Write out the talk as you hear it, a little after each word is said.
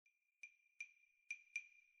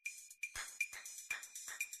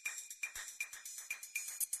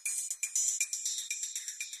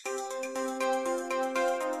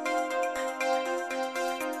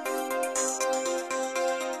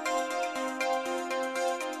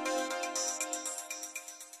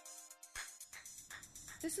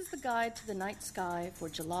the guide to the night sky for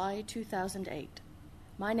July 2008.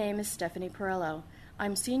 My name is Stephanie Perello.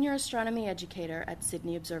 I'm Senior Astronomy Educator at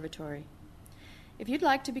Sydney Observatory. If you'd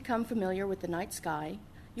like to become familiar with the night sky,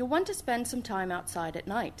 you'll want to spend some time outside at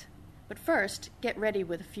night. But first, get ready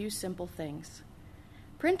with a few simple things.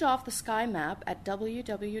 Print off the sky map at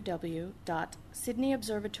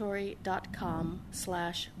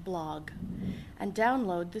www.sydneyobservatory.com/blog and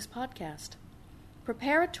download this podcast.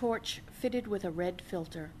 Prepare a torch fitted with a red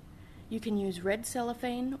filter. You can use red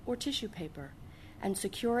cellophane or tissue paper and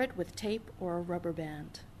secure it with tape or a rubber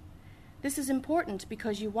band. This is important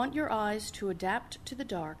because you want your eyes to adapt to the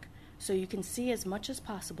dark so you can see as much as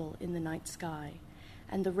possible in the night sky,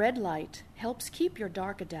 and the red light helps keep your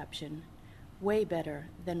dark adaptation way better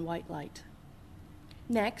than white light.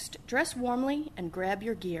 Next, dress warmly and grab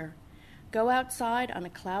your gear. Go outside on a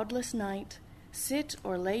cloudless night, sit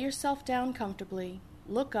or lay yourself down comfortably,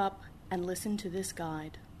 look up, and listen to this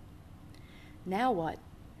guide. Now what?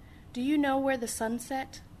 Do you know where the sun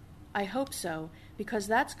set? I hope so, because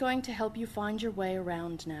that's going to help you find your way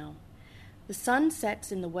around now. The sun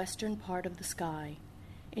sets in the western part of the sky.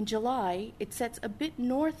 In July, it sets a bit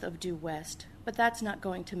north of due west, but that's not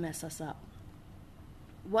going to mess us up.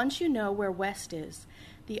 Once you know where west is,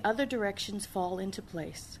 the other directions fall into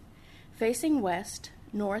place. Facing west,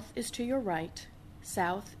 north is to your right,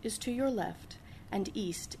 south is to your left, and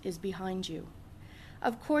east is behind you.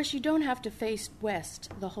 Of course, you don't have to face west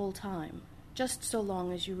the whole time, just so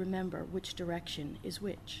long as you remember which direction is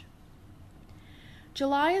which.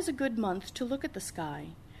 July is a good month to look at the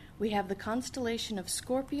sky. We have the constellation of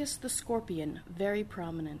Scorpius the Scorpion very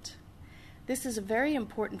prominent. This is a very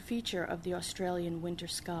important feature of the Australian winter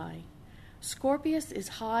sky. Scorpius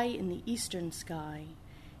is high in the eastern sky.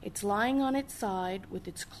 It's lying on its side with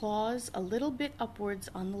its claws a little bit upwards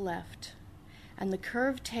on the left, and the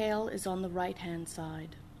curved tail is on the right-hand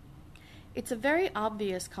side. It's a very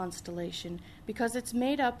obvious constellation because it's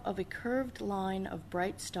made up of a curved line of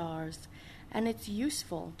bright stars, and it's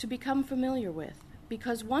useful to become familiar with,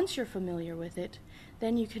 because once you're familiar with it,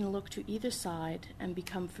 then you can look to either side and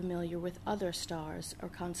become familiar with other stars or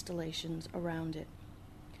constellations around it.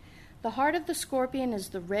 The heart of the Scorpion is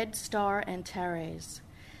the red star Antares.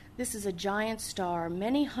 This is a giant star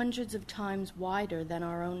many hundreds of times wider than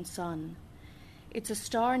our own sun. It's a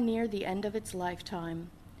star near the end of its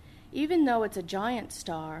lifetime. Even though it's a giant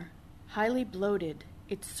star, highly bloated,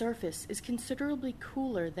 its surface is considerably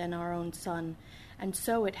cooler than our own sun, and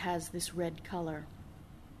so it has this red color.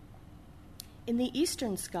 In the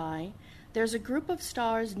eastern sky, there's a group of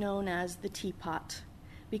stars known as the teapot,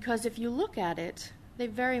 because if you look at it, they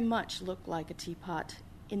very much look like a teapot.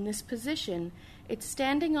 In this position, it's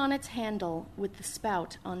standing on its handle with the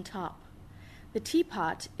spout on top. The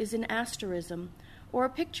teapot is an asterism, or a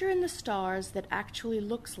picture in the stars that actually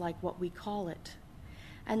looks like what we call it.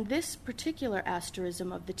 And this particular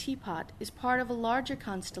asterism of the teapot is part of a larger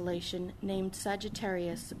constellation named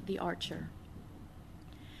Sagittarius the Archer.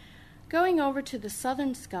 Going over to the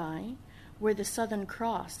southern sky, where the Southern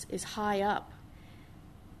Cross is high up,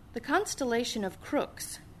 the constellation of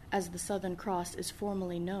Crux, as the Southern Cross is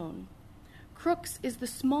formally known. Crux is the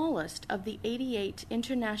smallest of the 88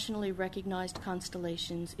 internationally recognized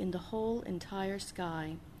constellations in the whole entire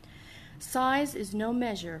sky. Size is no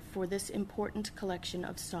measure for this important collection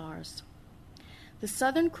of stars. The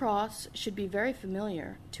Southern Cross should be very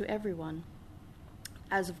familiar to everyone,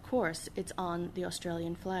 as of course it's on the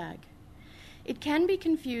Australian flag. It can be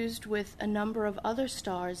confused with a number of other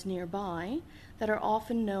stars nearby that are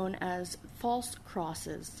often known as false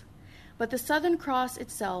crosses. But the Southern Cross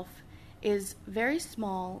itself is very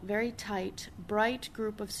small, very tight, bright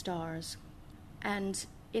group of stars, and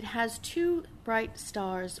it has two bright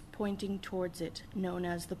stars pointing towards it, known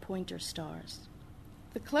as the pointer stars.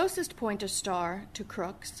 The closest pointer star to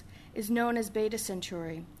Crux is known as Beta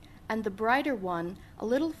Centauri, and the brighter one, a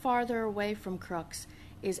little farther away from Crux,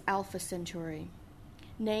 is Alpha Centauri,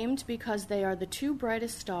 named because they are the two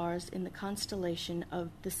brightest stars in the constellation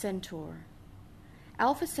of the Centaur.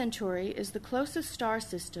 Alpha Centauri is the closest star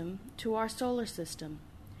system to our solar system.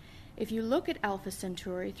 If you look at Alpha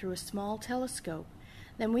Centauri through a small telescope,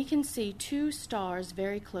 then we can see two stars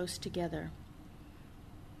very close together.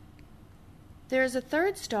 There is a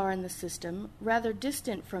third star in the system, rather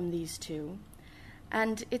distant from these two,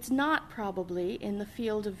 and it's not probably in the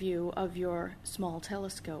field of view of your small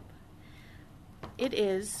telescope. It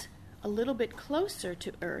is a little bit closer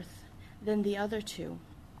to Earth than the other two.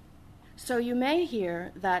 So you may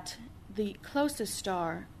hear that the closest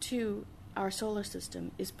star to our solar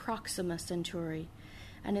system is Proxima Centauri,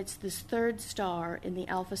 and it's this third star in the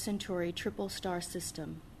Alpha Centauri triple star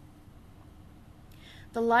system.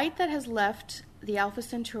 The light that has left the Alpha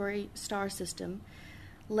Centauri star system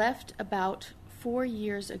left about 4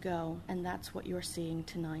 years ago, and that's what you're seeing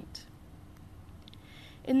tonight.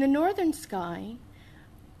 In the northern sky,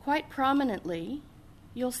 quite prominently,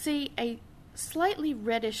 you'll see a slightly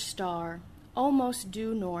reddish star, almost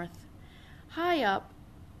due north. High up,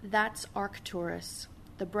 that's Arcturus,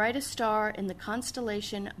 the brightest star in the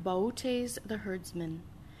constellation Boötes the Herdsman.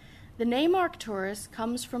 The name Arcturus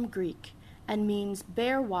comes from Greek and means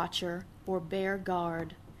bear watcher or bear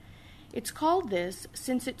guard. It's called this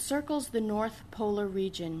since it circles the North Polar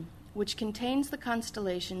region, which contains the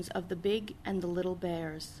constellations of the Big and the Little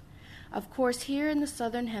Bears. Of course, here in the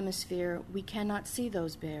southern hemisphere, we cannot see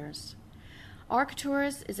those bears.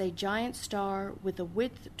 Arcturus is a giant star with a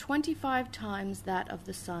width 25 times that of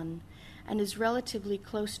the Sun and is relatively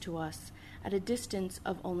close to us at a distance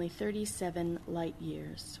of only 37 light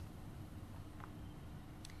years.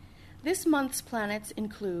 This month's planets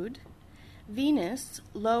include Venus,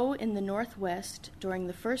 low in the northwest during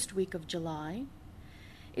the first week of July.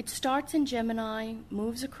 It starts in Gemini,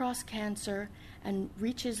 moves across Cancer, and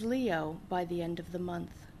reaches Leo by the end of the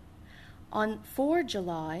month. On 4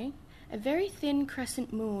 July, a very thin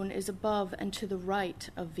crescent moon is above and to the right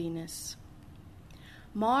of Venus.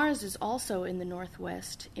 Mars is also in the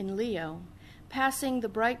northwest, in Leo, passing the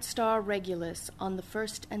bright star Regulus on the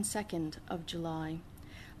 1st and 2nd of July,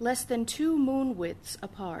 less than 2 moon widths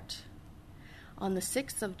apart. On the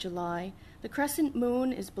 6th of July, the crescent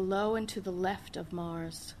moon is below and to the left of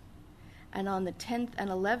Mars. And on the 10th and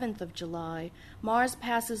 11th of July, Mars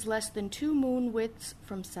passes less than 2 moon widths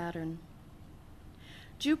from Saturn.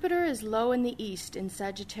 Jupiter is low in the east in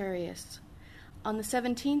Sagittarius. On the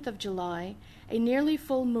 17th of July, a nearly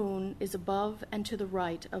full moon is above and to the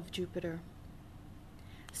right of Jupiter.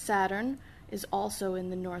 Saturn is also in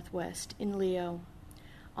the northwest, in Leo.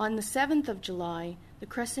 On the 7th of July, the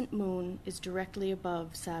crescent moon is directly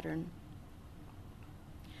above Saturn.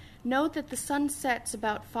 Note that the sun sets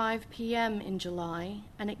about 5 p.m. in July,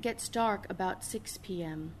 and it gets dark about 6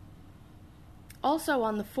 p.m. Also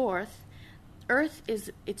on the 4th, Earth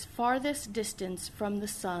is its farthest distance from the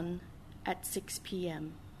sun at 6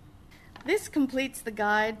 p.m. This completes the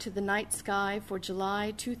guide to the night sky for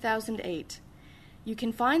July 2008. You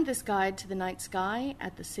can find this guide to the night sky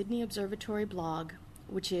at the Sydney Observatory blog,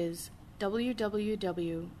 which is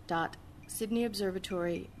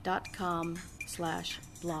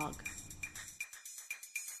www.sydneyobservatory.com/blog.